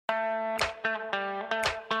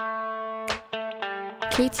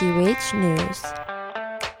KTUH News.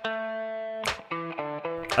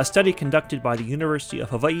 A study conducted by the University of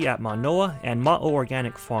Hawaii at Manoa and Ma'o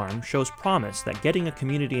Organic Farm shows promise that getting a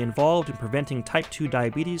community involved in preventing type 2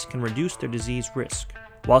 diabetes can reduce their disease risk.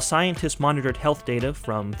 While scientists monitored health data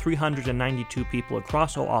from 392 people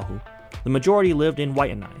across Oahu, the majority lived in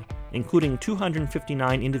Waianae, including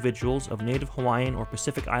 259 individuals of Native Hawaiian or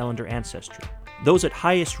Pacific Islander ancestry, those at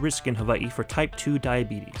highest risk in Hawaii for type 2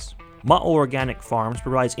 diabetes. Ma'o Organic Farms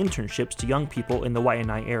provides internships to young people in the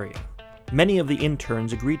Waianae area. Many of the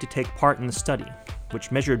interns agreed to take part in the study, which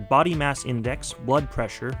measured body mass index, blood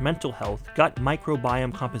pressure, mental health, gut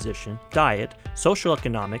microbiome composition, diet, social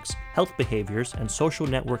economics, health behaviors, and social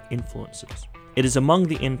network influences. It is among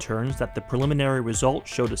the interns that the preliminary results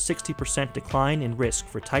showed a 60% decline in risk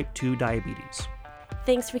for type 2 diabetes.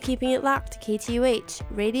 Thanks for keeping it locked to KTUH,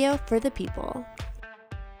 Radio for the People.